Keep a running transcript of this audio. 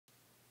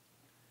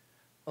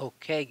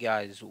Okay,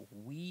 guys,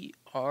 we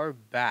are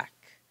back.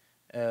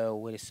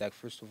 Wait a sec.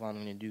 First of all, I'm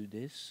gonna do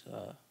this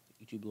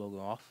YouTube logo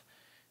off.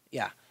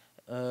 Yeah,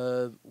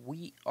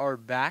 we are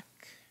back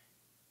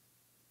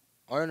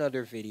on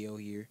another video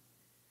here.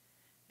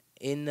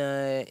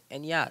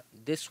 And yeah,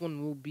 this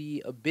one will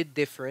be a bit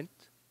different.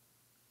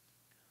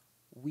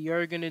 We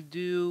are gonna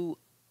do,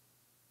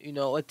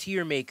 a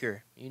tier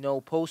maker.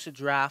 Post a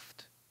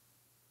draft.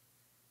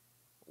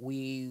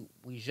 We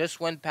just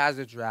went past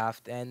the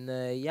draft, and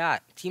yeah,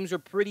 teams are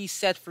pretty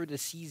set for the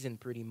season,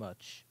 pretty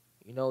much.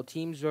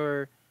 Teams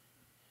are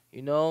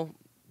You know,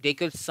 they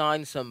could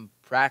sign some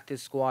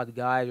practice squad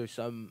guys or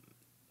some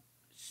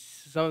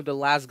of the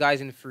last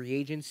guys in free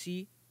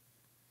agency,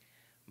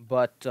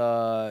 but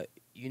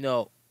you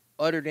know,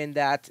 other than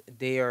that,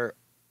 they are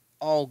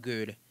all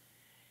good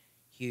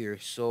here.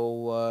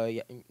 So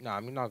yeah, no,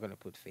 I'm not gonna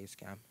put face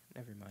cam.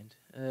 Never mind.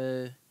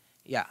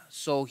 Yeah.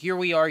 So here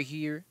we are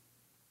here.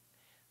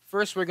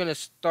 First, we're gonna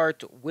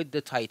start with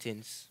the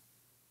Titans.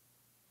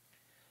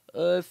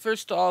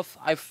 First off,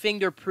 I think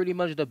they're pretty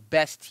much the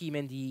best team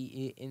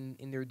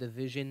in their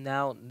division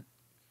now.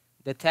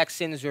 The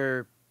Texans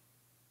are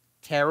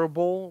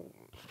terrible,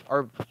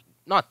 or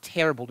not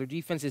terrible. Their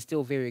defense is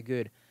still very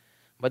good,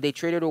 but they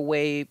traded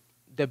away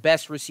the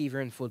best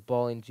receiver in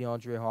football in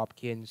DeAndre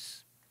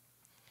Hopkins,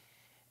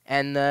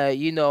 and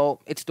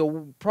it's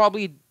the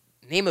probably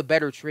name a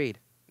better trade.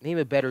 Name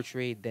a better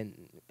trade than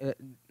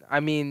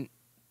I mean,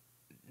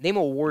 name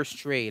a worse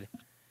trade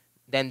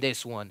than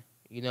this one.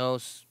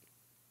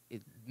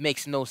 It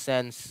makes no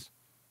sense.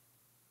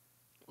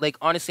 Like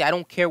honestly, I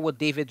don't care what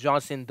David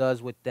Johnson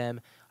does with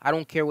them. I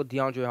don't care what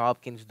DeAndre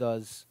Hopkins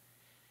does.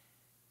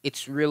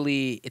 It's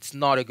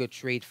not a good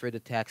trade for the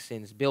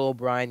Texans. Bill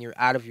O'Brien, you're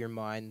out of your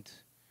mind.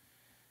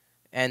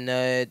 And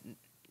the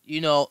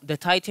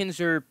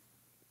Titans are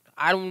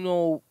I don't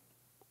know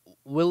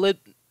will it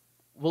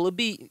will it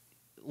be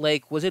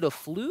like was it a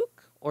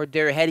fluke or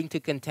they're heading to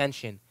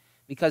contention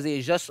because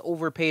they just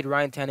overpaid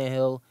Ryan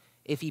Tannehill.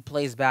 If he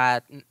plays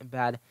bad,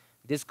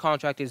 this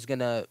contract is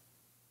gonna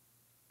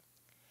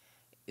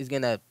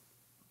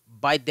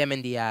bite them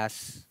in the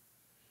ass.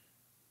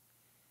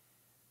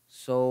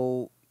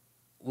 So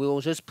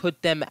we'll just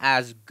put them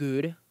as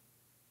good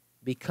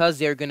because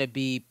they're gonna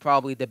be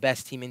probably the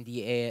best team in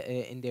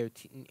their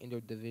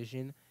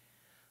division.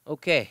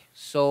 Okay,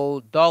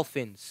 so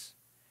Dolphins.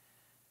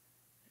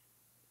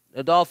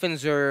 The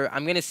Dolphins are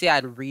I'm gonna say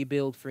I'd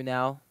rebuild for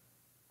now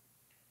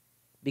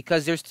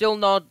because they're still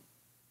not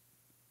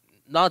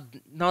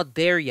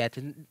there yet.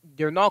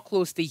 They're not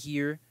close to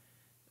here.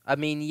 I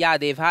mean, yeah,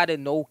 they've had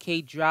an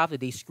okay draft.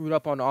 They screwed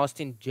up on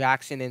Austin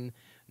Jackson and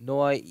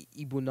Noah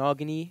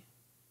Ibunagani.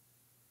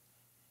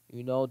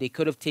 They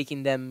could have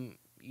taken them.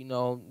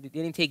 They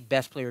didn't take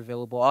best player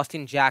available.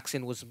 Austin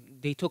Jackson was.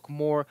 They took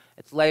more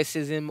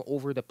athleticism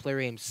over the player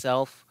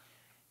himself,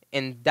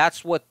 and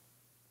that's like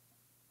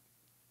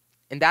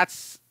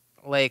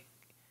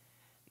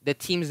the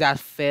teams that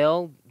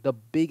fail, the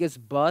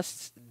biggest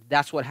busts.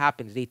 That's what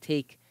happens. The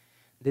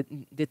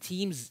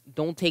teams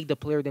don't take the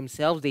player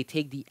themselves. They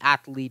take the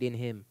athlete in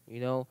him.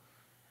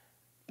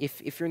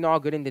 If you're not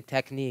good in the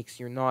techniques,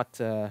 you're not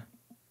that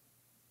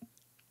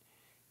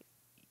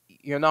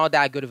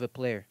good of a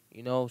player,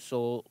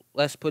 So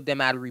let's put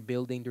them out of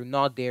rebuilding. They're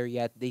not there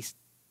yet. They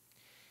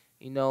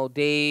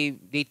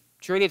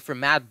traded for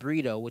Matt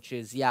Breida, which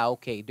is yeah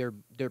okay.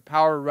 They're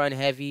power run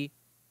heavy.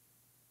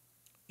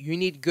 You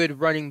need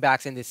good running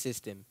backs in the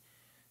system,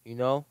 you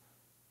know.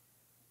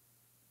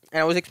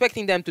 And I was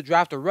expecting them to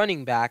draft a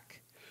running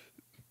back,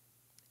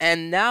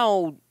 and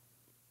now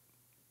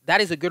that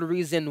is a good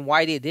reason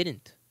why they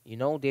didn't.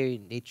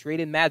 They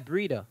traded Matt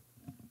Breida.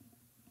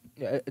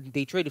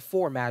 They traded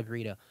for Matt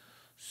Breida.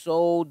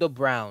 So the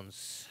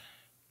Browns,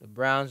 the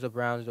Browns.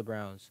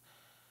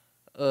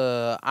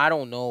 I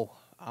don't know.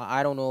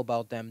 I don't know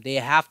about them. They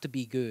have to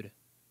be good.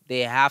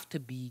 They have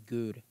to be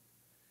good.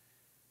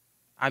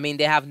 I mean,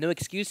 they have no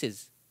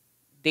excuses.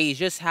 They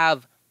just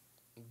have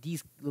the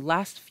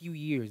last few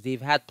years.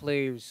 They've had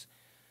players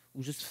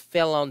who just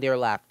fell on their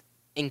lap.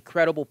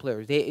 Incredible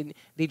players. They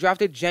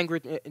drafted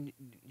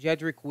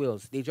Jedrick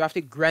Wills. They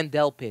drafted Grant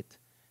Delpit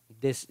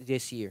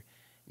this year.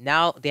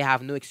 Now they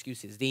have no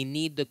excuses. They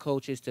need the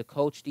coaches to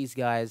coach these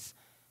guys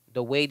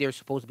the way they're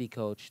supposed to be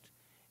coached.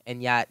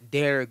 And yeah,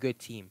 they're a good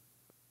team.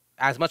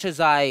 As much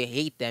as I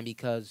hate them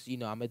because,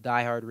 I'm a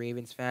diehard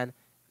Ravens fan,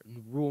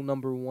 rule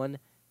number one,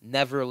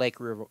 never like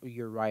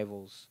your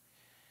rivals.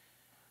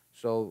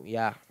 So,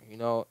 yeah,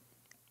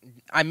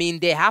 I mean,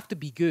 they have to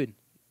be good.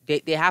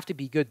 They have to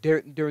be good.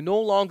 They're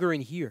no longer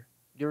in here.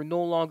 They're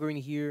no longer in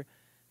here.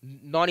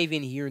 Not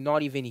even here.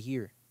 Not even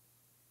here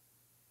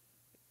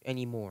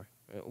anymore.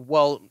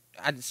 Well,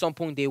 at some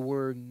point they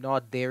were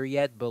not there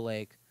yet, but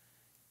like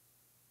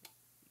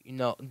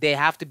they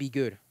have to be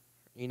good.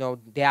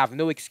 They have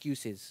no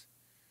excuses.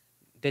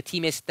 The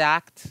team is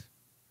stacked.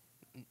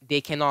 They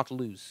cannot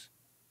lose.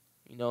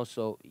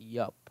 So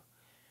yup.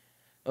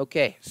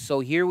 Okay, so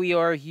here we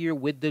are here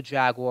with the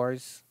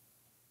Jaguars.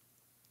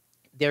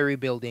 They're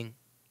rebuilding.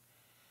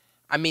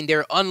 I mean,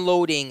 they're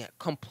unloading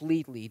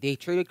completely. They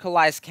traded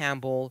Calais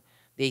Campbell.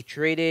 They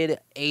traded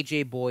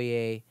AJ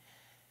Boye.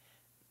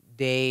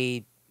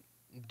 They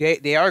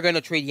they are gonna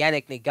trade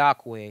Yannick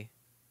Ngakwe,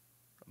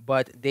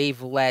 but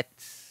they've let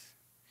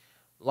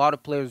a lot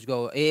of players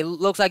go. It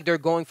looks like they're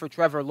going for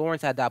Trevor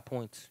Lawrence at that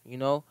point.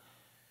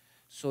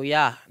 So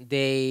yeah,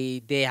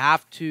 they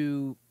have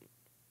to.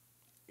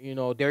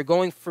 They're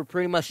going for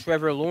pretty much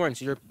Trevor Lawrence.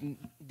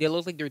 They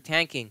look like they're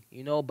tanking.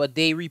 But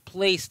they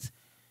replaced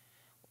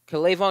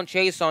Kalavon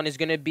Chason is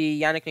gonna be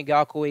Yannick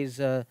Ngakwe's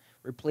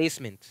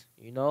replacement.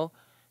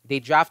 They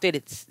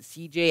drafted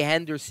C.J.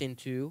 Henderson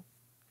too.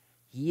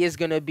 He is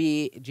gonna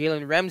be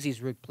Jalen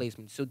Ramsey's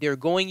replacement. So they're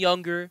going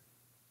younger.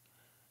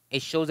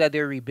 It shows that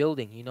they're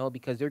rebuilding,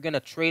 because they're going to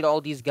trade all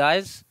these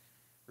guys,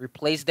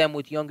 replace them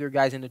with younger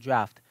guys in the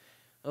draft.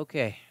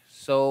 Okay,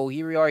 so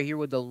here we are here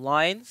with the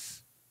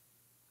Lions.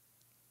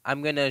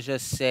 I'm going to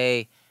just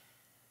say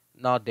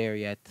not there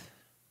yet.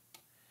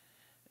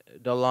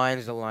 The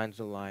Lions.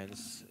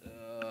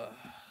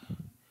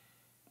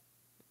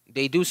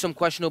 They do some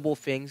questionable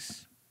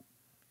things.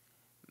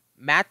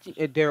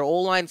 Their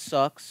O-line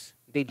sucks.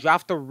 They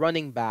draft a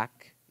running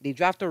back. In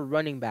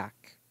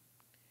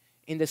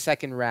the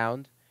second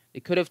round. They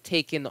could have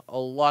taken a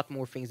lot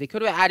more things. They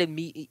could have added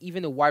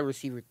even a wide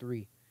receiver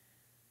 3.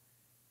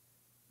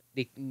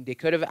 They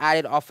could have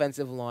added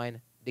offensive line.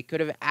 They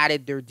could have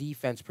added their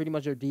defense. Pretty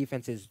much their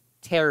defense is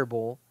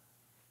terrible.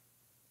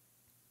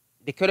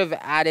 They could have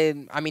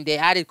added. I mean, they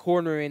added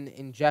corner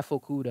in Jeff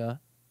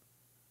Okuda.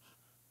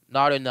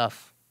 Not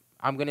enough.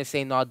 I'm gonna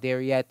say not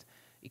there yet.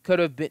 It could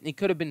have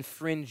been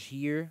fringe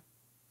here.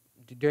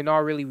 They're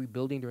not really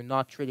rebuilding. They're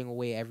not trading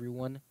away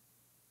everyone.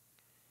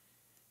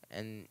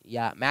 And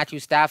yeah, Matthew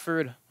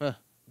Stafford,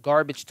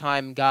 garbage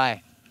time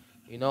guy.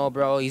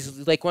 Bro,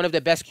 he's like one of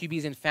the best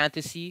QBs in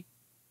fantasy.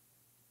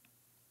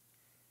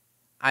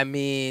 I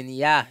mean,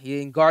 yeah,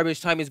 in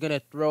garbage time he's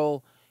gonna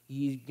throw.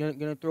 He's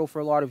gonna throw for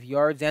a lot of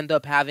yards. End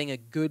up having a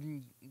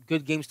good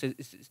game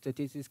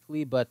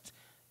statistically, but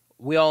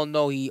we all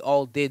know he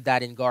all did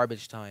that in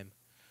garbage time.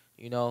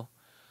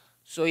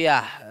 So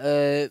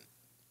yeah,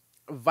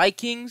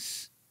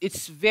 Vikings.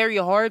 It's very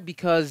hard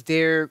because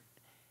they've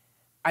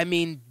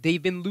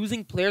been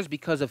losing players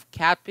because of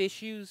cap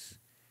issues.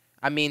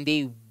 I mean,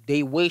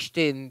 they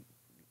wasted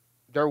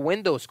their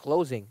window's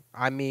closing.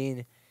 I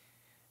mean,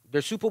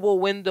 their Super Bowl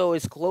window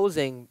is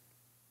closing,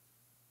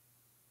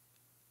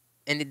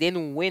 and they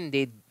didn't win.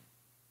 They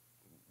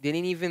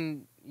didn't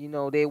even,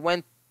 they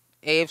went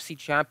AFC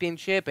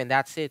Championship, and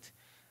that's it.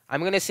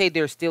 I'm gonna say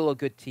they're still a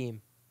good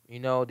team.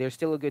 They're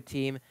still a good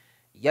team.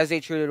 Yes,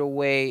 they traded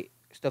away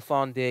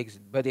Stephon Diggs,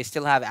 but they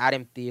still have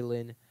Adam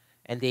Thielen,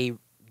 and they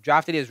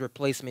drafted his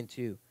replacement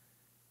too.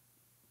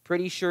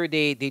 Pretty sure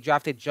they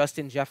drafted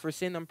Justin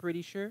Jefferson, I'm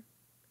pretty sure.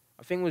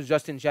 I think it was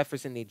Justin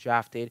Jefferson they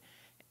drafted,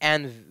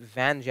 and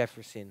Van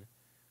Jefferson.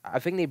 I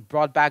think they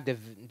brought back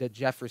the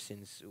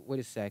Jeffersons. Wait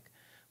a sec.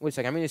 I'm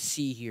going to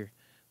see here.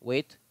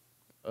 Wait.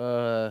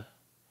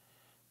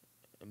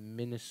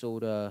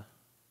 Minnesota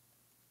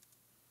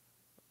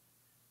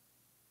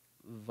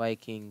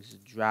Vikings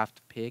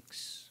draft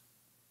picks.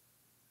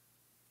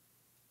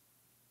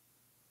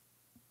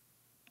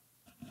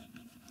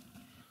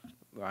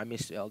 Bro, I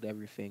misspelled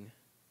everything.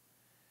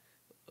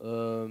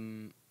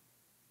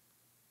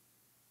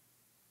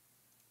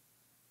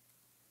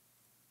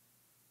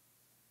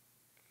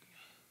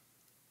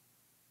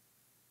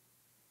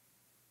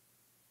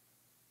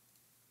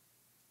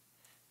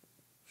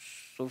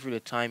 So for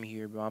the time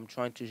here, bro, I'm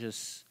trying to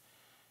just.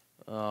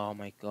 Oh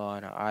my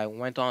god, I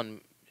went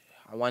on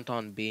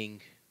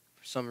Bing.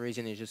 For some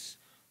reason, it just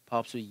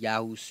pops with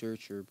Yahoo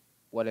search or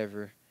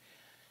whatever.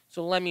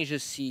 So let me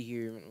just see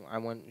here.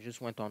 Just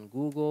went on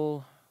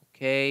Google,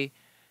 okay,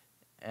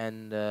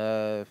 and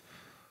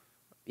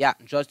yeah,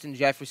 Justin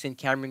Jefferson,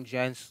 Cameron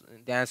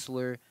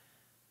Dantzler.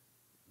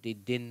 They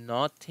did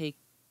not take.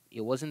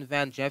 It wasn't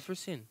Van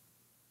Jefferson.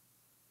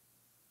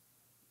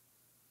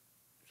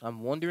 So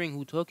I'm wondering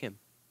who took him.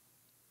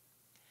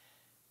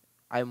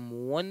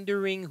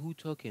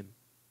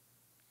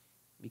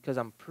 Because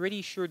I'm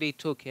pretty sure they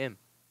took him.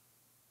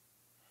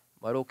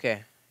 But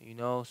okay,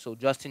 so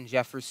Justin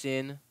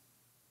Jefferson.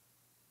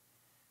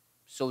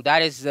 So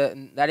that is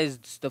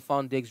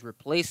Stephon Diggs'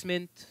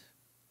 replacement.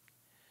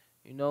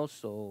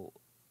 So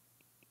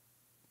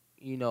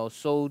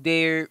so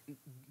they're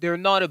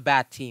not a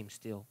bad team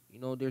still.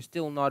 They're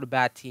still not a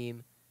bad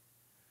team.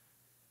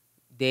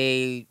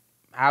 They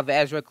have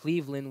Ezra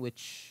Cleveland,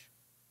 which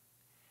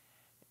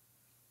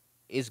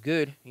is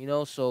good,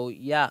 So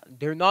yeah,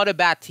 they're not a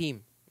bad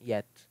team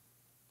yet.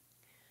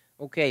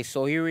 Okay,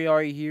 so here we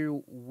are here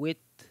with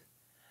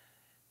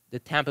the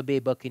Tampa Bay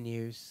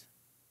Buccaneers.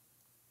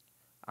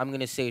 I'm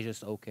gonna say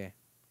just okay.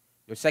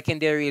 Their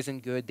secondary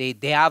isn't good.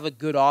 They have a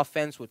good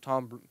offense with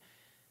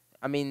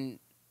I mean,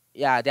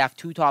 yeah, they have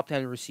 2 top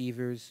 10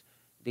 receivers.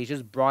 They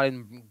just brought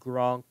in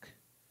Gronk.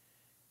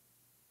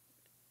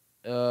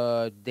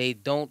 They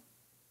don't.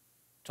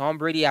 Tom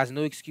Brady has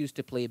no excuse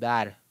to play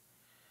bad.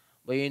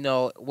 But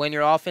when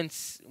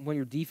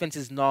your defense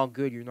is not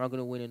good, you're not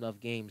gonna win enough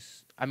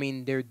games. I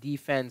mean, their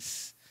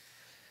defense,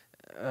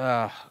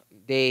 uh,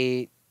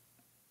 they,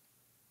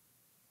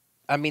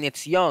 I mean,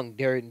 it's young.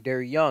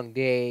 They're young.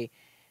 They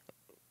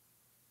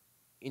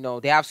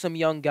have some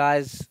young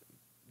guys.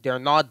 They're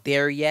not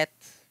there yet.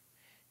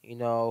 You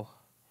know,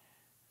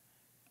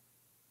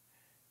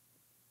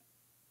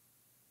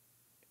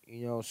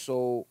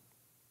 So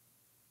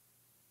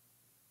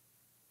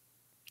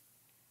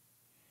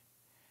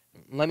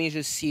let me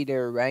just see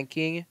their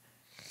ranking.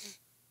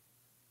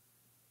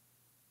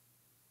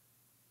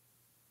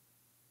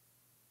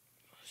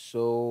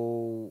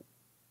 So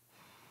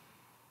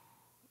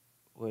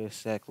wait a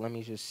sec. Let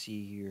me just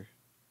see here.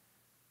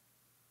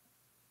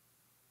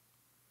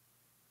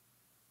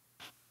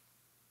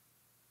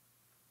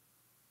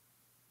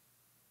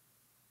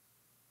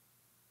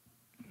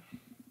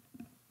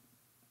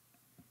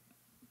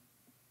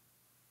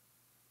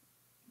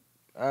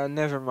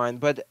 Never mind.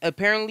 But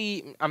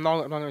apparently, I'm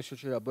not gonna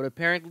search it up. But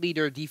apparently,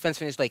 their defense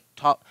finished like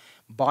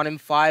bottom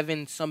five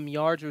in some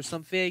yards or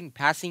something,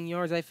 passing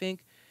yards. I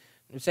think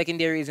the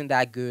secondary isn't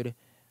that good.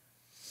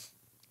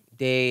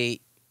 They,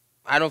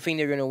 I don't think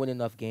they're gonna win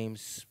enough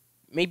games.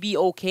 Maybe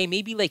okay,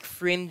 maybe like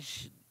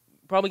fringe.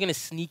 Probably gonna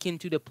sneak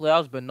into the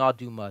playoffs, but not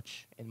do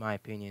much, in my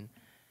opinion.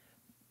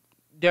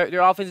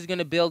 Their offense is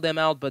gonna build them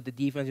out, but the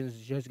defense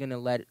is just gonna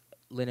let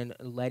in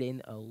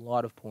a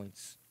lot of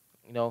points.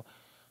 You know.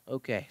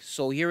 Okay,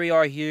 so here we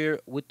are here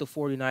with the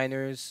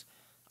 49ers.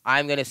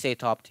 I'm gonna say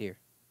top tier.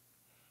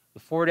 The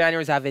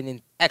 49ers have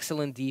an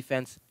excellent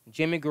defense.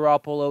 Jimmy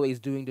Garoppolo is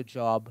doing the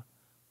job.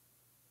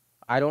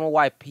 I don't know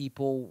why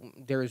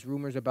there's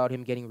rumors about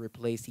him getting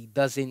replaced. He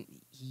doesn't.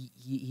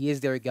 He is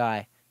their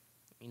guy.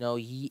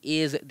 He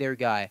is their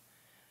guy.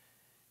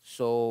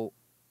 So,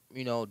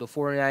 the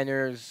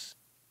 49ers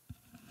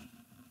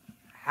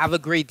have a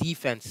great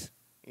defense.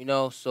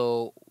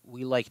 So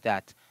we like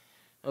that.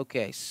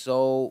 Okay,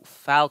 so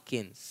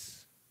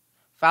Falcons.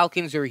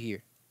 Falcons are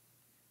here.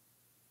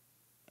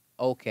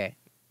 Okay.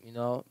 You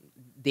know,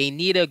 they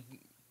need a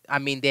I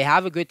mean, they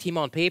have a good team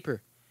on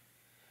paper.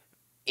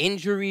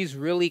 Injuries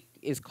really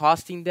is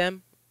costing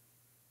them,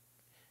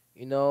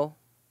 you know.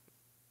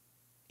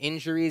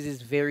 Injuries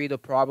is very the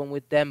problem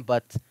with them,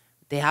 but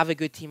they have a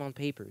good team on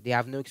paper. They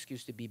have no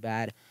excuse to be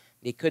bad.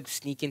 They could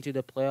sneak into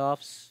the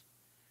playoffs,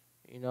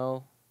 you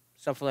know,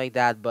 something like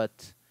that,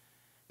 but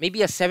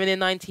maybe a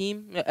 7-9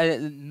 team,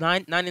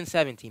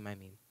 9-7 team, I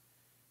mean.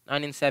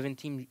 9-7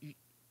 team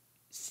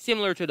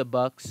similar to the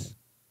Bucks,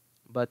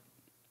 but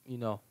you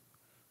know,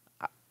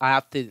 I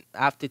have to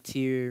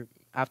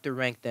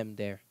rank them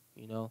there,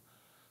 you know.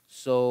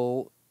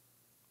 So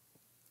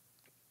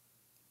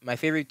my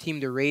favorite team,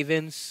 the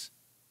Ravens,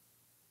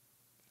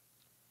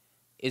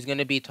 is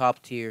gonna be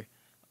top tier.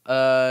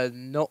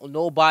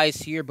 No bias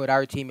here, but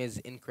our team is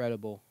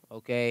incredible.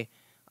 Okay,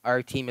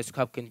 our team is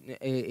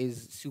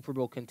is Super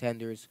Bowl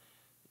contenders.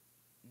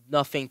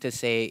 Nothing to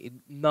say.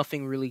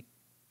 Nothing really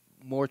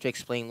more to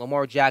explain.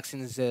 Lamar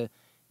Jackson is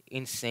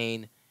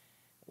insane.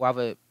 We have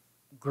a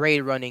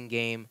great running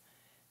game.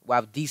 We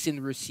have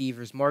decent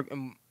receivers.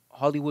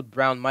 Hollywood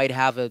Brown might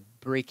have a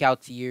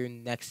breakout year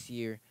next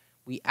year.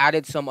 We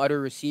added some other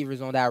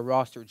receivers on that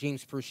roster: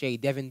 James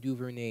Prochet, Devin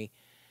Duvernay.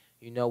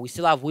 We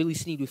still have Willie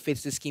Snead who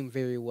fits the scheme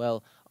very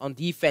well. On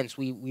defense,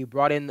 we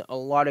brought in a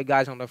lot of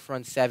guys on the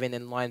front seven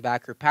and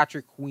linebacker.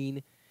 Patrick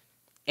Queen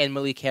and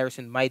Malik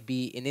Harrison might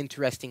be an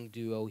interesting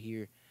duo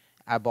here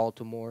at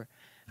Baltimore.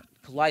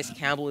 Calais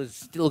Campbell is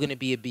still going to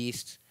be a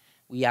beast.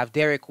 We have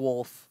Derek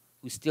Wolf,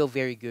 who's still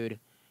very good,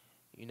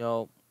 you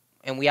know,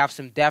 and we have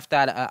some depth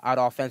at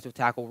offensive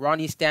tackle.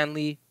 Ronnie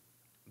Stanley,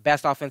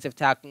 best offensive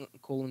tackle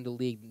in the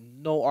league.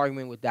 No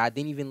argument with that.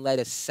 Didn't even let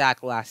a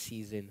sack last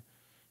season,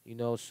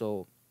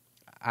 so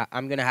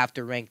I'm going to have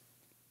to rank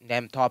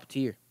them top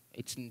tier.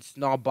 It's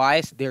not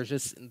biased. They're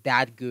just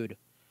that good,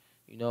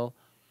 you know.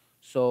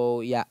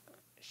 So, yeah,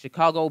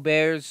 Chicago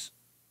Bears,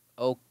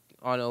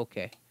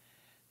 okay.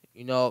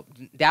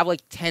 They have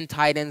like 10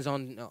 tight ends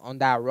on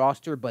that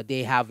roster, but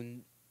they have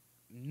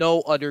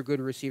no other good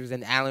receivers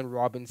than Allen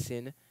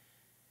Robinson.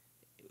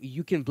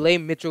 You can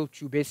blame Mitchell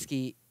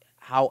Trubisky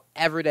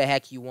however the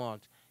heck you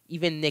want.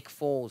 Even Nick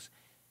Foles.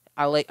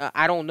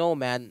 I don't know,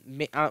 man.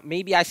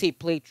 Maybe I say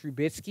play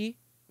Trubisky.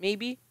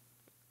 Maybe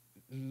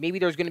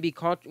there's going to be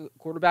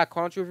quarterback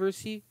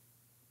controversy.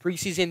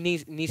 Preseason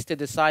needs to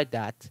decide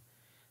that.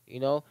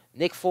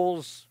 Nick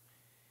Foles,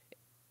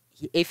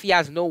 if he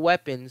has no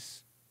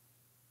weapons,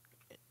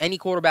 any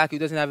quarterback who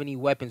doesn't have any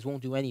weapons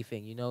won't do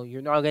anything.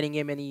 You're not getting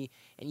him any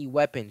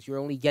weapons. You're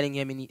only getting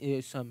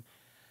him some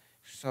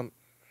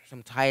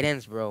tight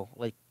ends, bro.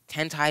 Like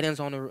 10 tight ends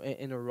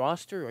in a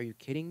roster. Are you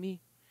kidding me?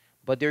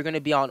 But they're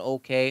gonna be on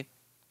okay.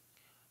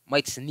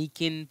 Might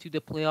sneak into the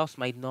playoffs,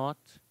 might not.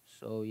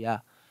 So yeah.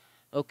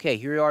 Okay,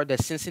 here are the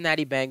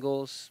Cincinnati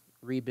Bengals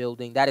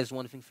rebuilding. That is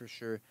one thing for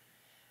sure.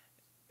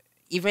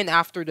 Even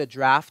after the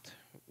draft,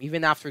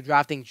 even after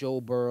drafting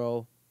Joe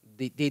Burrow,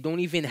 they don't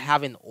even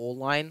have an O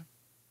line.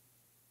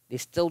 They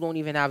still don't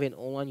even have an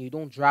O line. You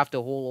don't draft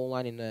a whole O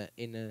line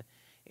in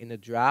in the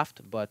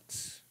draft,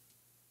 but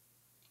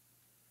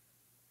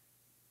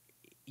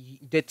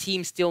the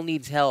team still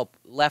needs help,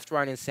 left,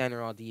 right, and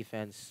center on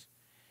defense.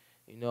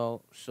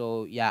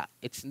 So yeah,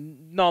 it's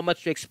not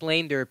much to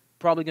explain. They're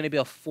probably going to be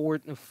a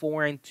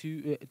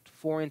 4-2,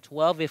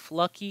 4-12 if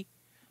lucky,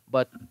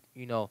 but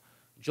you know,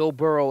 Joe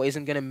Burrow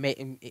isn't gonna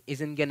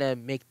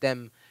make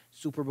them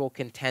Super Bowl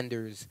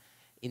contenders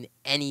in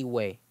any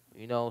way.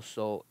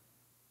 So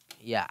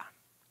yeah.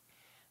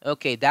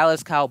 Okay,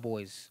 Dallas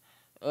Cowboys.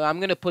 I'm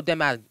gonna put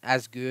them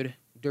as good.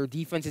 Their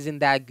defense isn't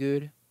that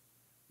good.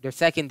 Their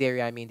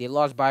secondary, I mean, they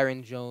lost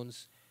Byron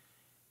Jones,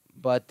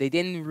 but they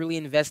didn't really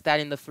invest that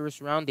in the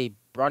first round. They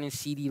brought in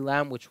C.D.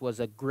 Lamb, which was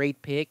a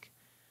great pick,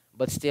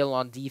 but still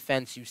on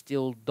defense, you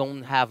still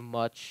don't have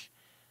much.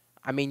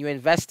 I mean, you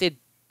invested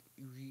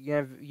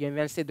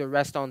the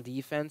rest on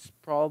defense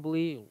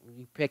probably.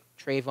 You picked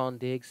Trayvon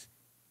Diggs.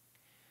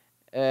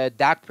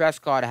 Dak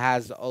Prescott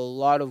has a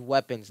lot of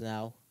weapons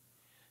now.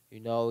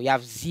 You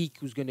have Zeke,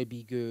 who's gonna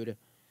be good.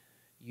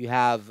 You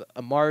have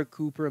Amari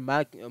Cooper,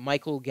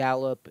 Michael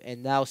Gallup,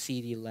 and now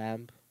C.D.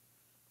 Lamb.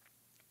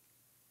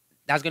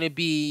 That's going to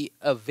be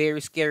a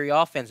very scary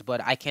offense,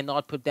 but I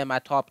cannot put them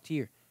at top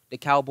tier. The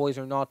Cowboys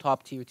are not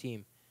top tier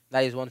team.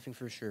 That is one thing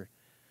for sure.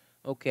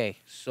 Okay,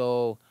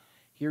 so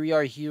here we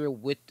are here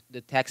with the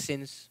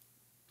Texans.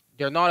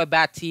 They're not a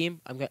bad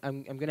team.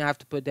 I'm gonna have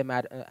to put them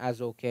as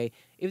okay.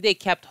 If they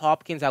kept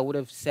Hopkins, I would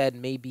have said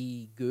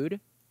maybe good,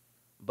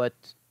 but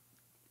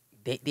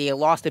they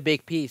lost a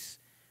big piece.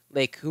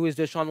 Like, who is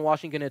Deshaun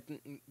Washington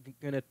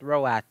gonna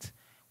throw at?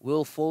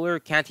 Will Fuller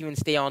can't even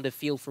stay on the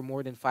field for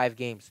more than 5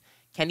 games.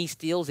 Kenny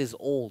Stills is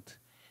old.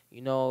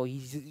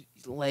 He's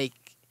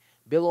like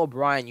Bill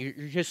O'Brien.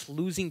 You're just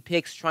losing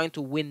picks trying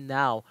to win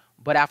now,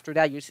 but after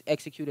that, you just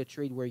execute a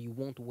trade where you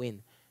won't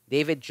win.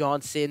 David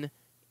Johnson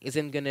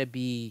isn't gonna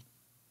be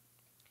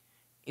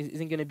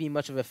isn't gonna be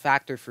much of a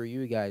factor for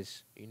you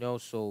guys.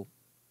 So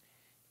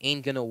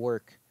ain't gonna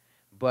work.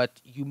 But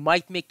you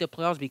might make the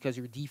playoffs because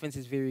your defense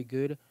is very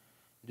good.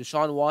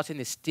 Deshaun Watson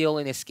is still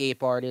an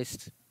escape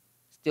artist,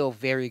 still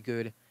very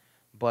good,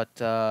 but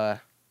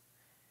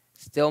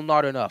still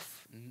not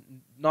enough.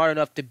 Not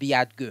enough to be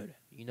at good.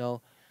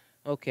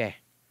 Okay,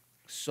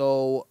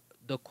 so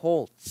the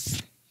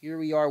Colts. Here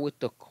we are with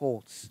the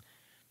Colts.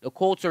 The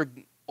Colts are,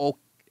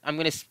 I'm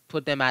going to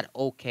put them at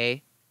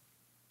okay.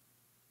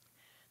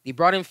 They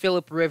brought in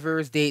Phillip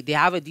Rivers. They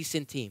have a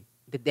decent team.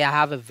 They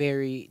have a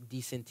very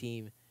decent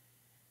team.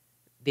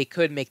 They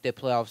could make the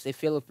playoffs if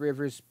Phillip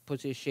Rivers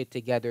puts his shit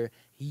together.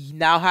 He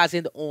now has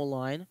an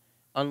O-line,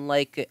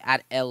 unlike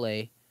at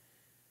LA.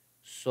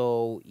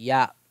 So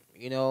yeah,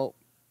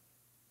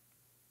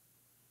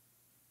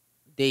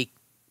 they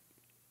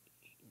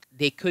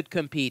they could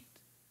compete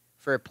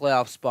for a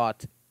playoff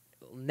spot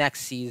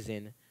next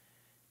season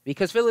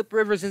because Phillip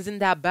Rivers isn't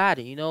that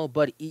bad.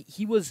 But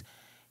he was.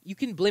 You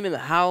can blame him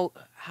how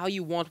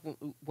you want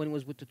when he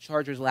was with the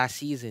Chargers last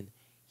season.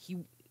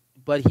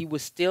 But he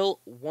was still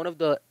one of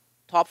the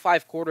top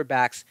 5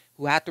 quarterbacks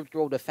who had to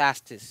throw the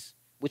fastest,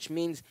 which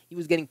means he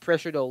was getting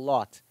pressured a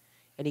lot,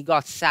 and he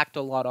got sacked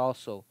a lot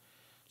also.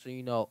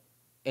 So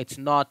it's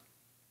not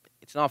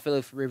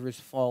Philip Rivers'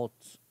 fault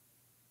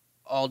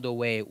all the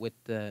way with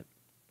the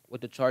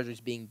Chargers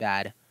being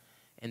bad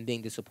and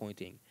being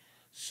disappointing.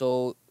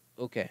 So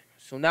okay,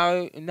 so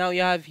now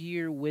you have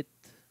here with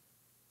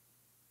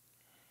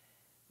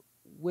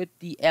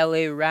the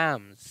LA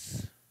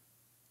Rams.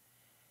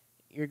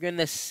 You're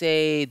gonna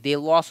say they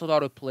lost a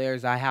lot of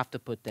players. I have to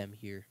put them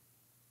here.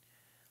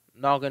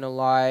 Not gonna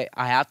lie,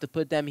 I have to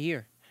put them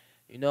here.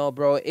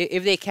 Bro,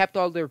 if they kept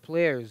all their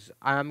players,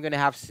 I'm gonna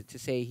have to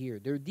say here.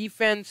 Their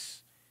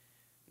defense,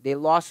 they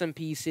lost some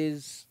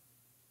pieces.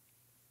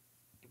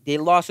 They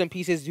lost some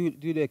pieces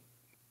due to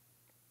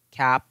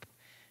cap.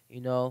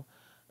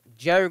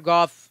 Jared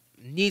Goff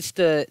needs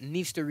to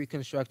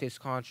reconstruct his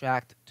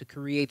contract to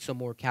create some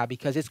more cap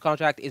because his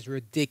contract is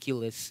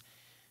ridiculous.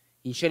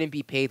 He shouldn't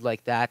be paid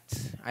like that.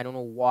 I don't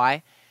know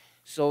why.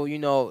 So,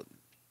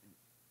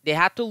 they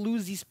had to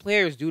lose these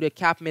players due to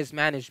cap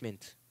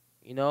mismanagement,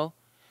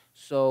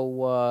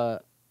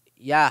 So,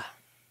 yeah,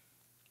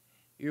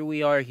 here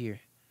we are here.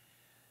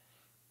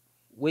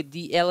 With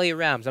the LA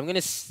Rams, I'm going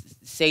to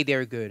say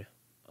they're good,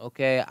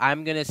 okay?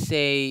 I'm going to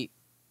say,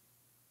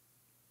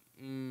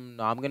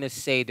 no, I'm going to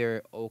say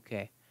they're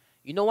okay.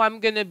 You know why I'm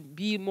going to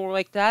be more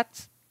like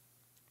that?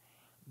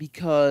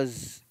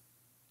 Because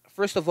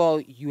first of all,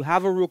 you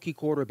have a rookie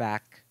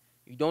quarterback.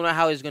 You don't know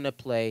how he's going to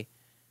play.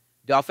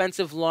 The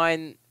offensive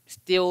line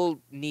still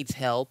needs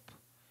help.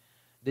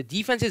 The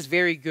defense is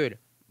very good,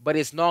 but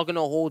it's not going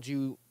to hold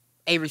you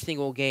every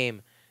single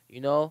game.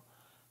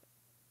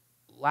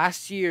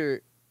 Last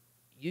year,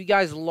 you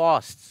guys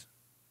lost.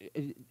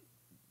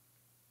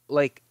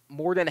 Like,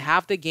 more than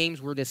half the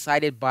games were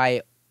decided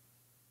by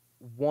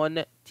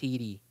one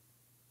TD.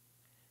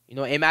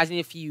 Imagine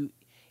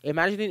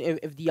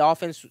if the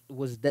offense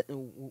was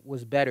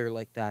better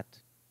like that,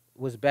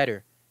 was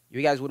better.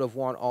 You guys would have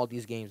won all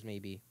these games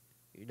maybe,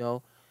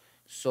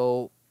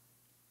 So,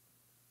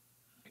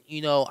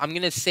 I'm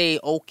gonna say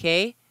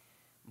okay,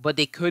 but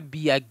they could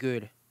be a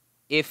good.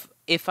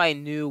 if I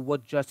knew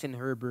what Justin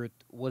Herbert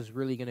was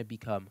really gonna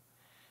become,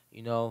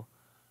 you know.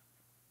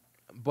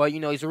 But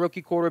he's a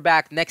rookie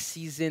quarterback. Next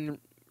season,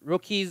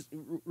 rookie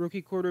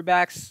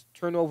quarterbacks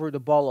turn over the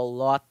ball a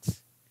lot.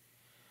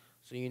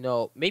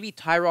 So maybe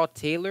Tyrod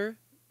Taylor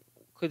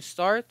could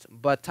start,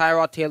 but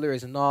Tyrod Taylor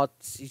is not.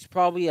 He's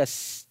probably a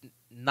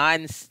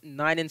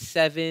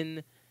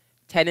 9-7,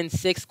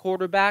 10-6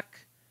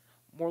 quarterback,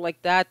 more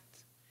like that.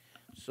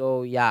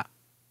 So yeah,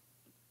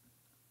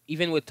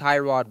 even with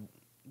Tyrod,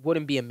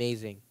 wouldn't be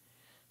amazing.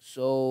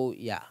 So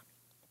yeah,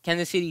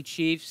 Kansas City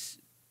Chiefs,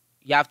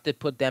 you have to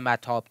put them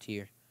at top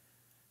tier.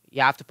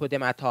 You have to put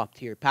them at top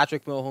tier.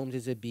 Patrick Mahomes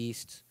is a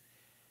beast.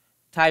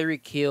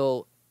 Tyreek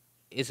Hill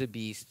is a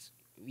beast.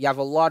 You have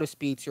a lot of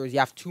speedsters. You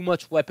have too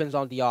much weapons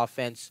on the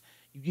offense.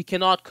 You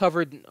cannot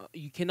cover.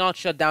 You cannot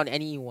shut down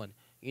anyone.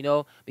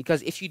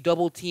 Because if you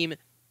double team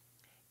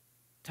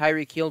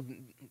Tyreek Hill,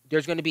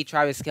 there's going to be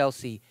Travis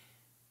Kelsey.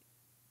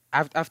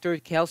 After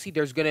Kelsey,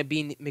 there's going to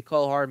be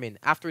Mecole Hardman.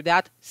 After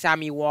that,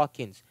 Sammy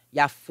Watkins.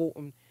 You have four.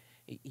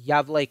 You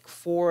have like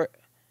four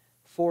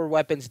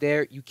weapons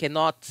there. You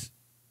cannot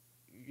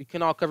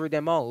cover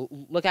them all.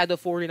 Look at the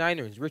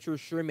 49ers.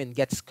 Richard Sherman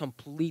gets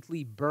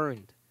completely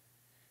burned,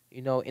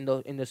 in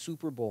the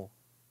Super Bowl.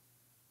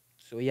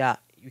 So yeah,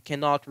 you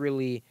cannot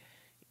really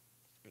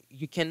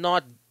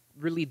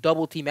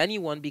double team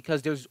anyone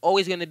because there's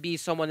always going to be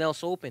someone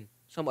else open,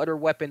 some other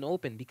weapon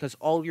open because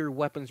all your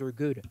weapons are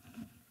good.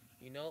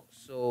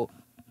 So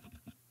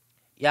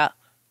yeah,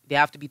 they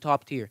have to be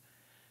top tier.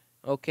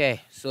 Okay,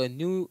 so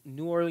New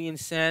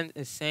Orleans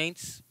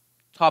Saints,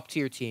 top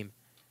tier team.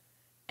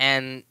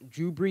 And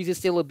Drew Brees is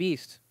still a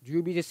beast.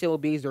 Drew Brees is still a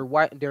beast.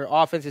 Their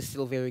offense is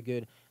still very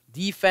good.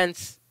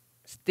 Defense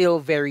still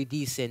very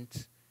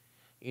decent.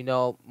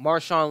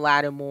 Marshawn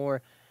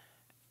Lattimore,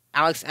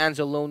 Alex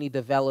Anzalone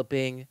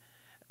developing.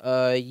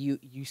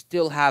 You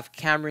still have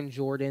Cameron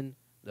Jordan,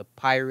 the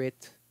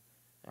Pirate.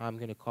 I'm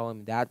gonna call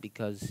him that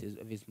because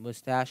of his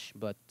mustache,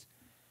 but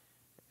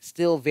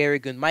still very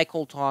good.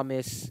 Michael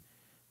Thomas,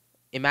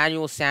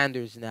 Emmanuel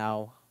Sanders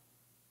now.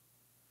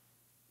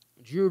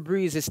 Drew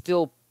Brees is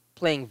still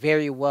playing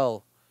very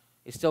well.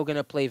 Is still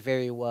gonna play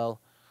very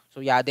well. So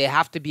yeah, they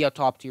have to be a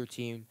top tier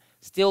team.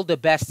 Still the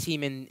best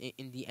team in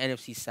the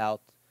NFC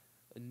South.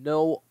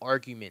 No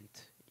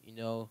argument.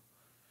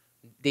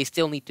 They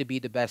still need to be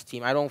the best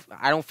team. I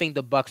don't think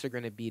the Bucks are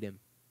gonna beat them.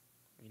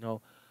 You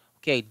know.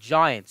 Okay,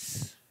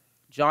 Giants.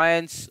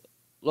 Giants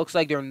looks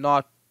like they're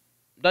not.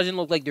 Doesn't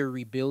look like they're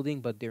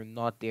rebuilding, but they're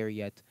not there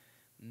yet.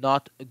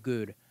 Not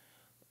good.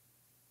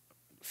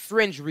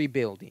 Fringe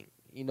rebuilding.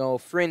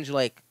 Fringe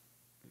like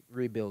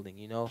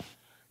rebuilding.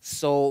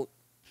 So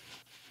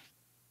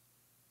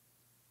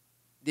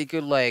they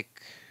could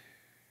like.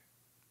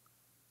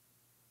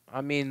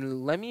 I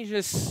mean, let me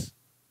just.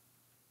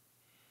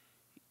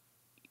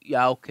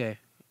 Yeah, okay.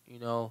 You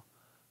know,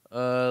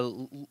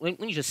 let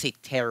me just say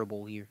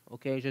terrible here.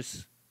 Okay,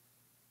 just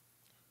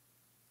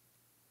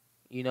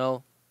you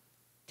know,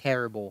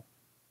 terrible.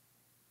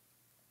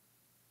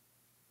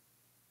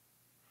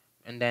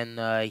 And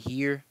then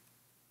here,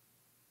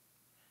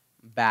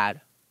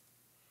 bad.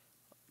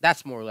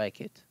 That's more like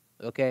it.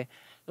 Okay,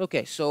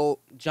 okay. So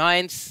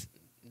Giants,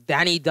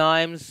 Danny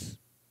Dimes.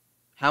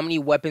 How many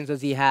weapons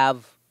does he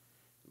have?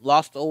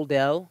 Lost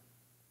Odell.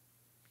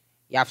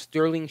 You have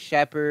Sterling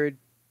Shepard.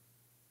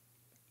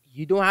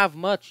 You don't have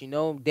much.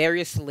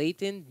 Darius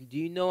Slayton. Do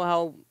you know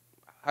how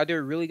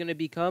they're really gonna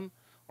become?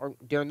 Or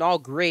they're not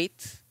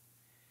great.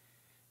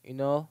 You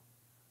know,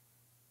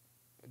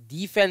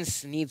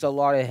 defense needs a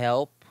lot of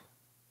help.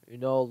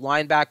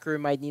 Linebacker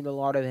might need a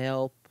lot of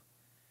help.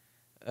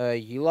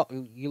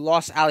 You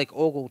lost Alec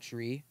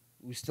Ogletree,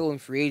 who's still in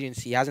free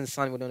agency. He hasn't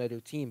signed with another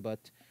team,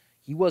 but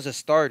he was a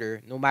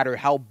starter no matter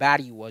how bad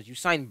he was. You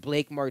signed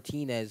Blake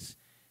Martinez,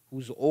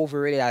 who's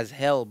overrated as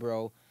hell,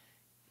 bro.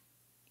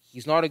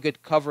 He's not a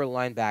good cover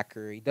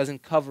linebacker. He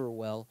doesn't cover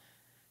well.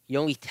 He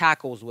only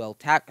tackles well.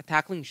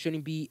 Tackling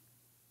shouldn't be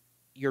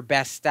your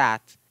best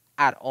stat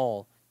at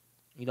all.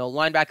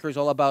 Linebacker is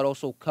all about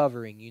also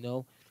covering,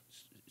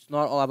 It's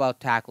not all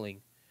about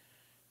tackling.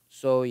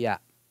 So, yeah.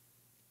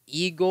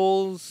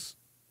 Eagles,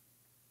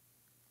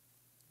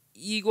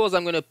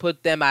 I'm going to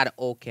put them at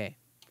okay.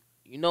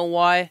 You know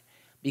why?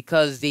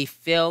 Because they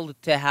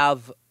failed to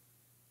have,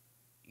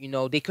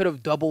 they could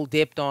have double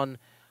dipped on,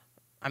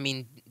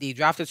 they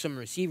drafted some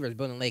receivers,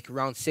 but in like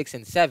round 6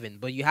 and 7.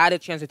 But you had a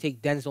chance to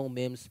take Denzel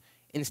Mims.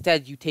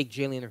 Instead, you take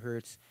Jalen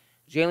Hurts.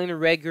 Jalen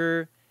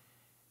Reagor,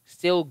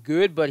 still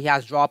good, but he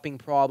has dropping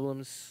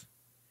problems.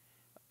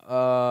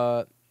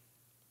 You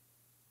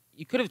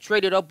could have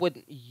traded up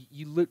with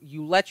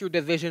you let your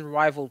division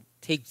rival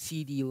take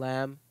CD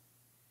Lamb.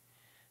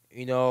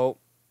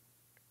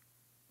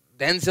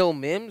 Denzel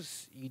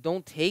Mims, you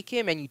don't take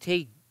him and you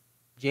take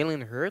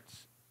Jalen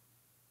Hurts.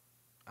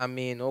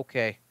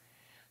 Okay.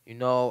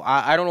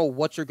 I don't know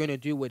what you're gonna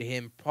do with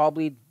him.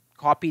 Probably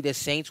copy the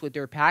Saints with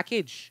their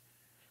package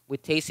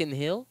with Taysom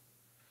Hill.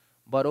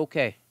 But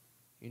okay.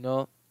 You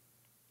know.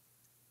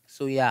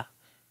 So yeah.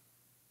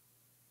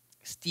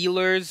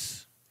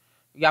 Steelers,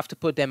 you have to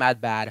put them at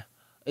bad.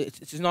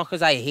 It's not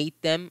because I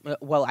hate them.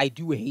 Well, I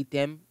do hate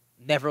them.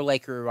 Never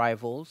like your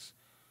rivals.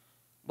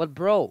 But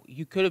bro,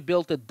 you could have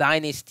built a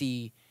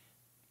dynasty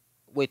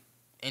with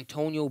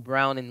Antonio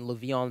Brown and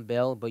Le'Veon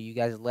Bell, but you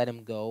guys let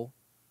him go.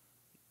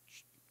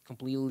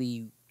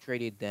 Completely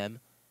traded them.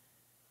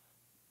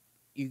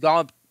 You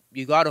got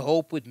you got to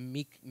hope with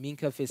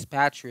Minka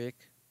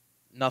Fitzpatrick.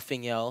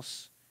 Nothing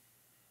else.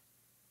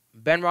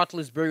 Ben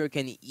Roethlisberger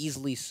can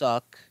easily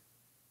suck.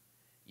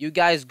 You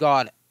guys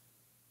got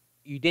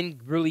you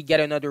didn't really get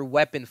another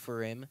weapon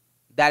for him.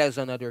 That is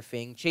another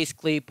thing. Chase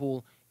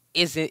Claypool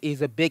is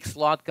a big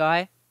slot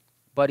guy,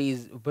 but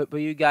but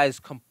you guys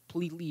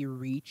completely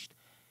reached.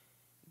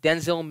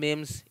 Denzel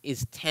Mims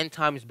is 10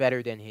 times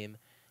better than him.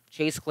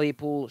 Chase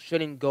Claypool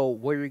shouldn't go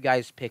where you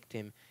guys picked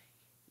him.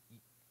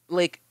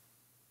 Like,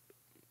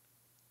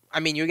 I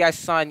mean, you guys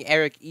signed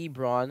Eric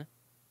Ebron.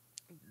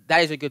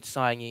 That is a good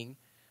signing.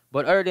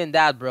 But other than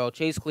that, bro,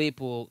 Chase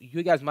Claypool,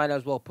 you guys might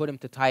as well put him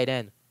to tight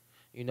end.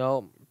 You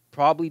know,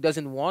 probably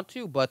doesn't want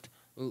to, but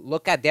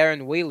look at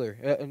Darren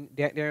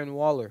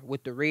Waller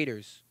with the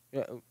Raiders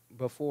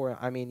before.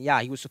 I mean,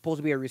 yeah, he was supposed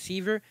to be a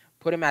receiver.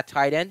 Put him at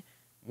tight end,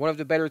 one of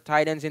the better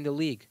tight ends in the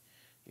league.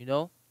 You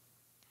know,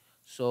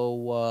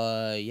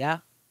 so yeah,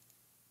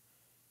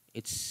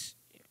 it's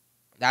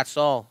that's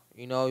all.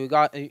 You know,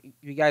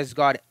 you guys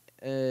got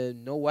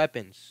no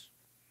weapons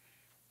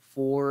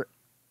for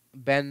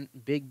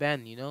Big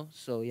Ben. You know,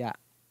 so yeah,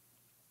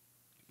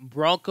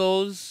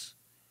 Broncos.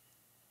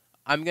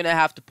 I'm gonna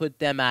have to put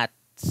them at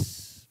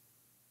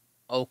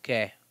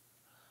okay.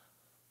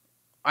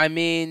 I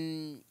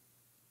mean,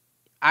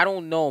 I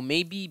don't know. Uh,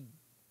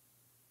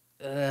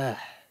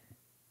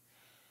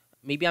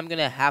 maybe I'm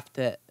gonna have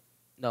to.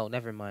 No,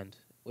 never mind.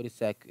 Wait a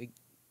sec.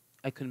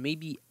 I could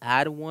maybe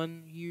add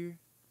one here.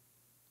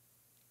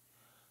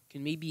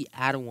 Can maybe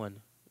add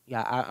one.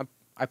 Yeah,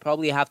 I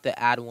probably have to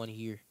add one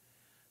here.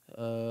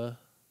 Uh,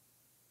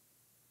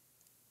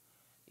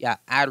 yeah,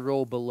 add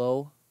row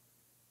below.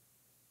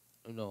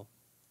 Oh, no,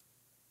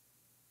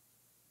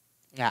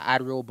 yeah,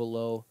 add row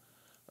below.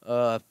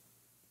 Uh,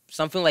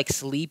 something like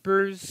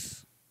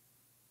sleepers.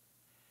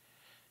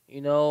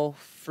 You know,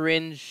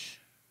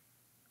 fringe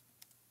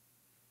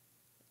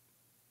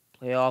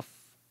playoff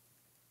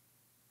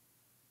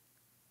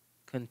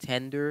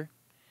contender.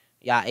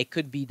 Yeah, it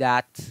could be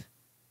that.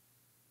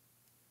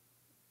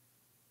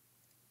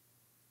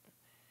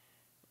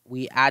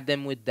 We add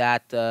them with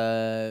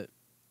that.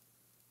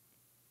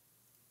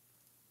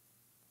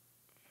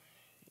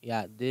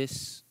 Yeah,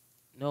 this.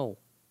 No,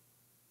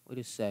 wait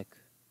a sec.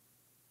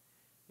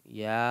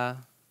 Yeah,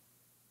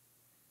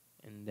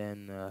 and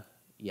then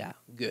yeah,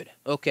 good.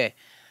 Okay,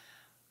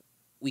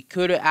 we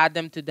could add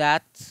them to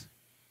that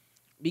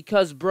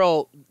because,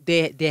 bro,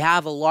 they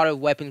have a lot of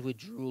weapons with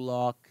Drew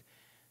Lock.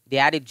 They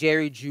added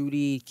Jerry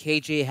Judy,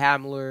 KJ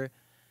Hamler.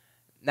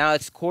 Now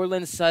it's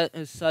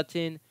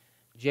Sutton,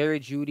 Jerry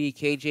Judy,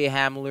 KJ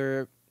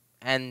Hamler,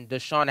 and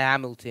Deshaun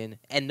Hamilton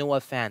and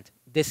Noah Fant.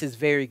 This is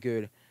very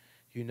good,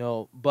 you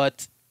know.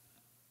 But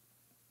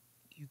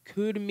you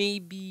could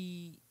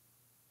maybe,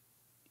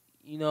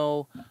 you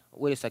know,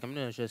 wait a second. I'm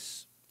gonna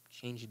just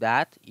change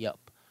that. Yep.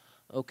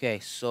 Okay.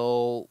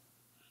 So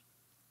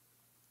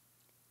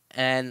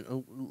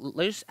and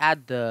let's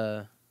add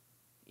the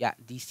yeah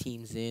these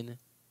teams in,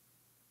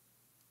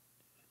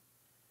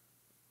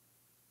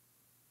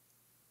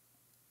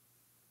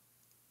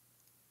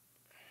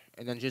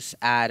 and then just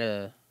add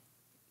a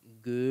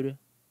good,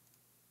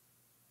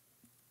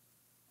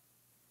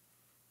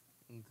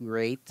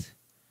 great,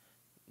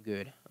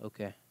 good.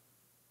 Okay.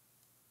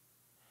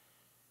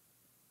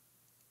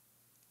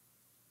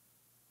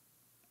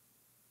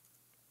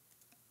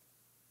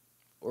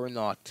 Or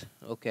not.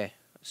 Okay.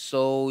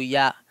 So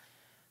yeah,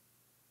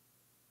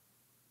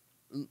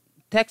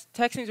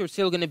 Texans are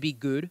still gonna be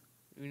good,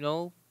 you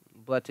know,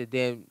 but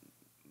they're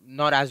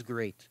not as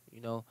great,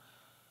 you know.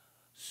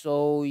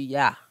 So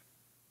yeah,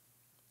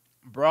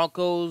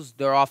 Broncos,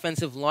 their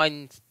offensive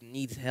line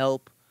needs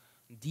help.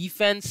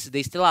 Defense,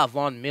 they still have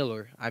Von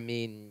Miller. I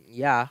mean,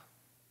 yeah,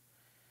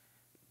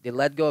 they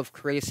let go of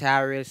Chris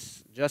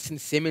Harris. Justin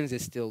Simmons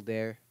is still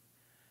there.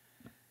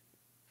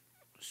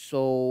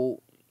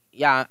 So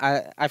yeah,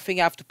 I think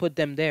I have to put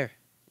them there,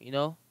 you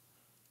know.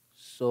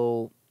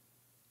 So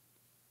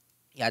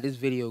yeah, this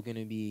video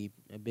gonna be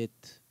a bit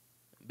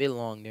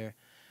long there.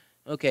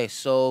 Okay,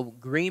 so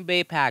Green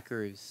Bay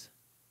Packers,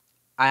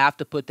 I have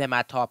to put them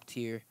at top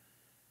tier.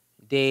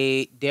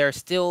 They're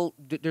still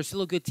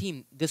a good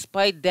team,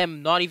 despite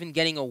them not even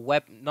getting a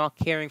weapon, not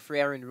caring for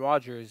Aaron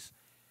Rodgers.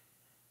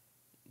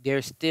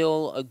 They're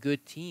still a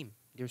good team.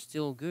 They're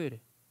still good,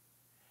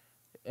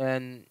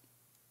 and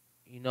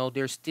you know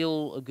they're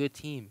still a good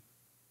team.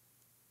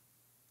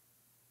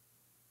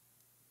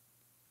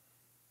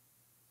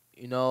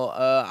 You know,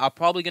 I'm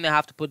probably gonna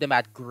have to put them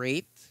at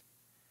great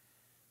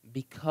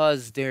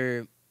because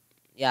they're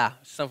yeah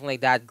something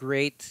like that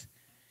great.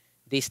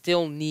 They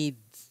still need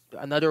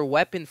another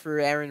weapon for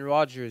Aaron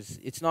Rodgers.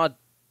 It's not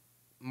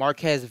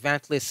Marquez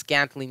Vantles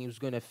Scantling who's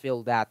going to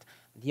fill that.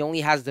 He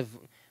only has the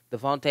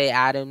Devontae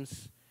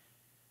Adams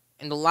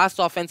And the last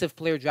offensive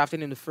player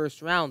drafted in the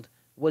first round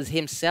was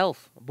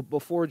himself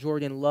before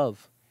Jordan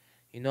Love.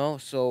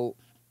 So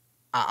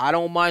I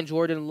don't mind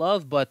Jordan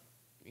Love, but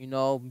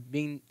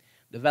being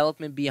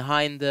development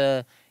behind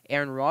the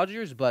Aaron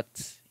Rodgers.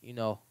 But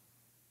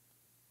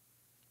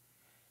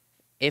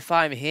if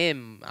I'm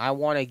him, I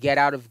want to get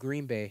out of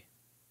Green Bay.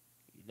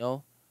 You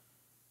know,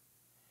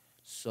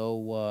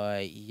 so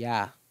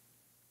yeah.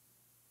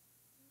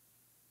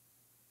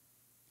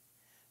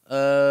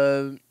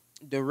 Uh,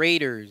 the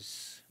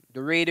Raiders.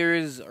 The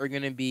Raiders are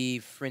gonna be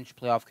fringe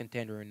playoff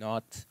contender or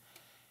not.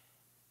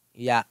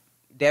 Yeah,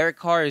 Derek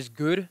Carr is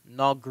good,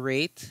 not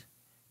great.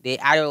 They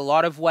added a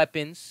lot of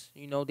weapons.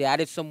 They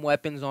added some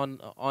weapons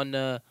on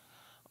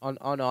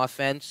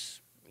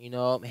offense.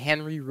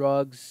 Henry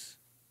Ruggs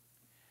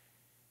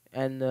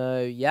and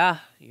yeah.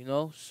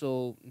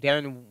 So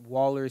Darren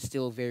Waller is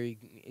still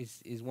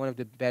is one of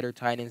the better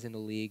tight ends in the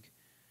league.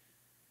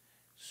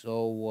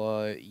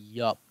 So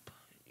yup.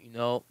 You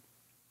know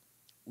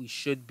we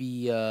should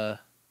be okay.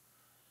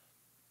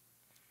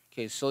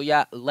 So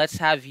yeah, let's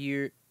have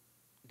here.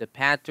 The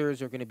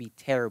Panthers are gonna be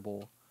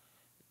terrible.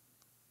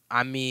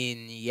 I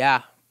mean,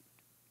 yeah,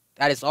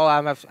 that is all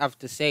I have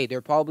to say.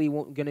 They're probably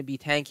going to be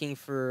tanking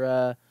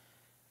for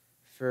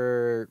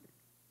for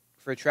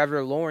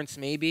Trevor Lawrence.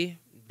 Maybe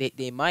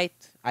they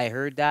might. I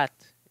heard that.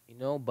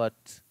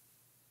 But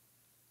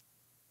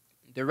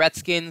the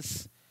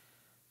Redskins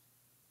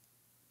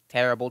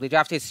terrible. They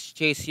drafted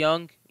Chase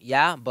Young.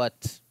 Yeah,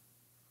 but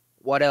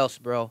what else,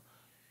 bro?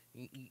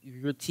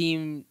 Your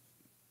team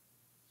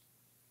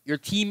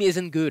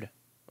isn't good.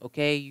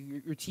 Okay,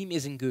 your team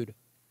isn't good.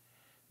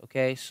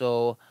 Okay,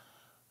 so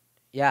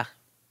yeah,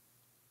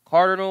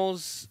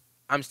 Cardinals.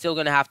 I'm still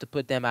gonna have to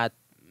put them at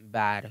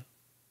bad.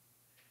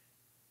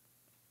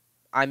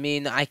 I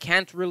mean, I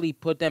can't really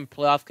put them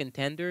playoff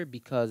contender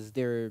because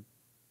they're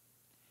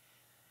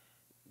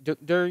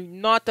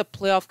not a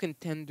playoff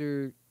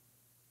contender.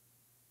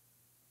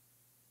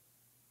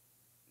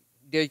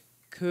 They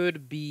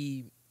could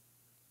be,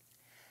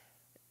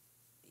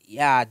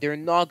 yeah, they're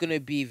not gonna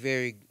be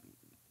very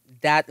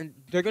that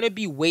they're gonna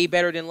be way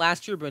better than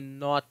last year, but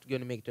not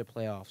gonna make the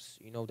playoffs.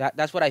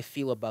 That's what I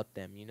feel about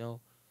them.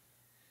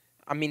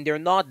 I mean, they're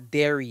not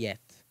there yet.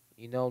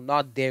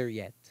 Not there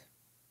yet.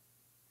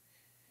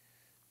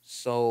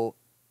 So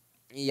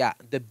yeah,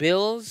 the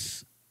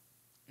Bills,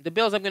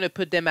 I'm gonna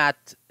put them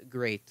at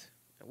great.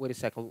 Wait a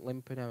second. Let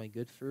me put them at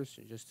good first,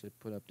 just to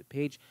put up the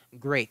page.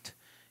 Great.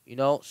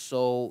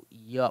 So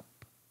yup.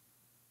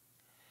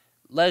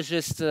 Let's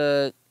just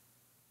uh,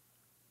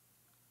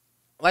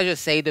 let's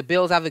just say the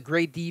Bills have a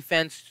great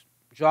defense.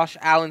 Josh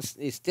Allen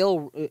is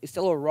still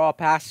a raw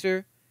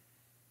passer,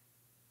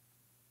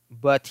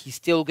 but he's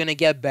still gonna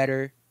get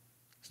better.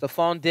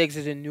 Stephon Diggs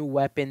is a new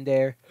weapon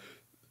there.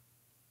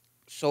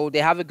 So they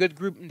have a good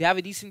group. They have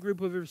a decent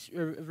group of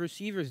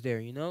receivers there.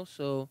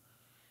 So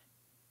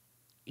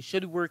it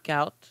should work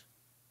out.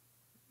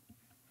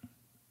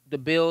 The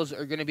Bills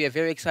are going to be a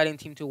very exciting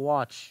team to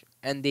watch,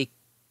 and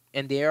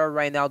they are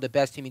right now the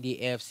best team in the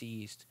AFC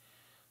East.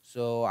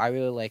 So I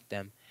really like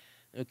them.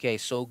 Okay,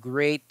 so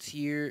great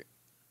here.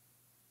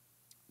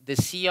 The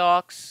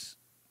Seahawks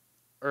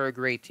are a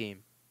great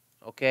team.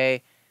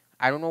 Okay,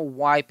 I don't know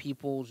why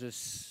people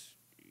just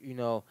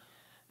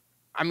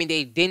I mean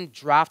they didn't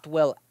draft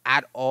well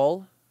at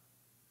all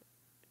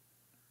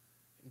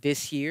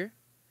this year,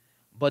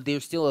 but they're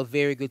still a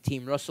very good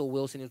team. Russell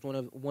Wilson is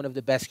one of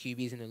the best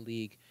QBs in the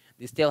league.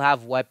 They still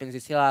have weapons. They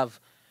still have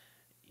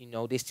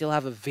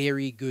a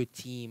very good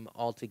team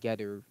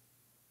altogether.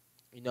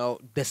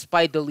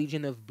 Despite the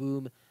Legion of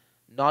Boom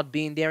not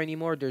being there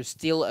anymore, they're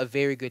still a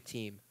very good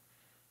team.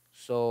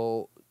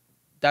 So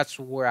that's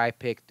where I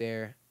picked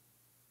there.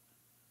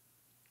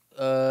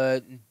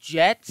 Uh,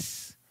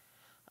 Jets.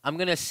 I'm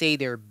gonna say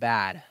they're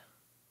bad.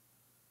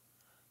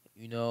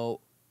 You know,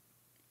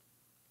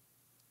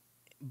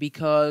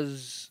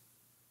 because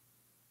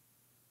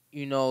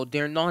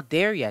they're not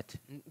there yet.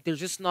 They're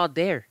just not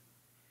there.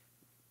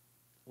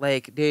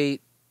 Like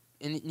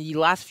in the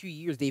last few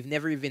years, they've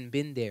never even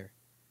been there.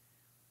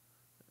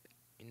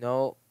 You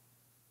know,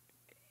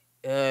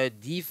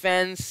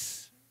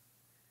 defense,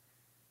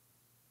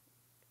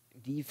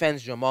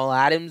 defense. Jamal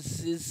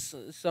Adams is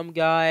some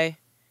guy.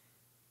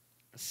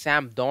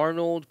 Sam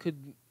Darnold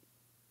could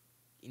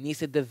he needs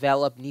to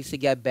develop, needs to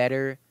get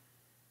better.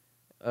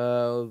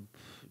 Uh,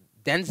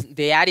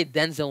 they added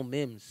Denzel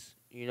Mims,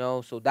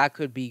 so that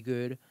could be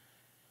good.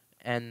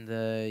 And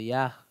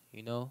yeah,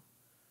 you know,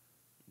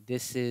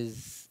 this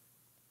is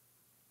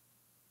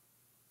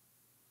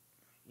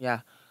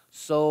yeah.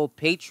 So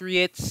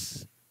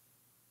Patriots.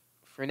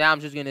 For now, I'm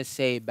just gonna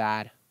say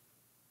bad.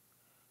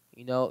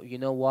 You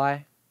know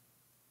why?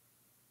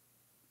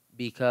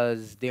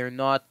 Because they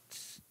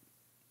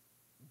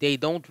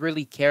don't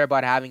really care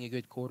about having a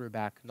good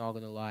quarterback. Not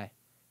gonna lie,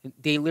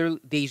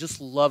 they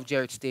just love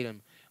Jared Stidham,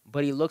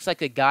 but he looks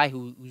like a guy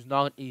who's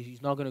not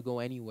gonna go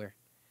anywhere.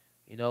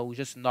 Who's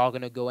just not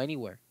gonna go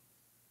anywhere.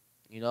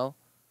 You know,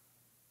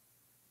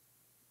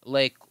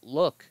 like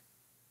look,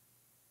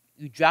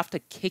 you draft a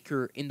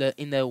kicker in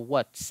the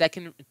what,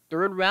 second,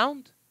 third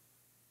round,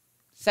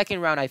 second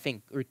round I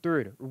think, or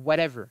third or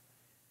whatever.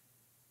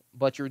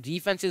 But your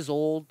defense is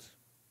old.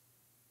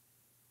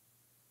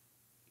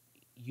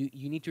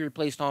 You need to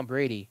replace Tom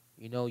Brady.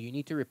 You know, you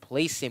need to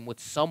replace him with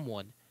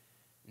someone.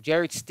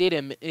 Jared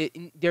Stidham,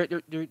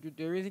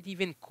 there isn't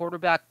even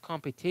quarterback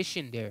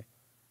competition there.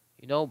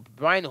 You know,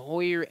 Brian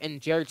Hoyer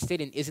and Jared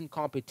Stidham isn't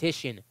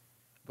competition.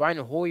 Brian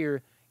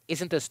Hoyer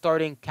isn't a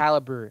starting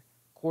caliber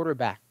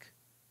quarterback.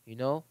 You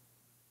know,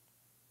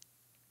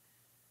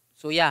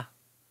 so yeah,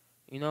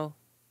 you know,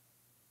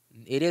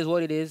 it is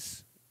what it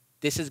is.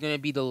 This is gonna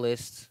be the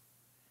list.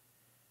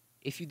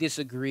 If you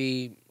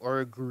disagree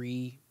or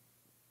agree,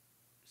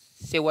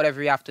 say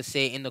whatever you have to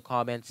say in the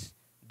comments.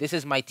 This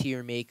is my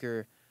tier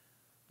maker.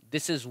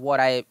 This is what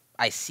I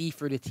see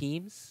for the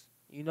teams.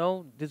 You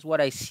know, this is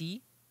what I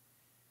see.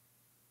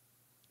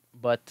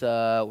 But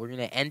we're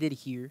gonna end it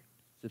here.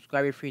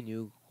 Subscribe if you're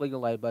new. Click the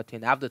like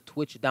button. I have the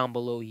Twitch down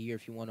below here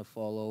if you want to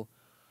follow.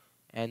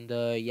 And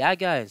yeah,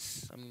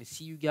 guys, I'm gonna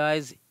see you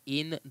guys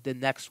in the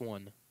next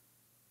one.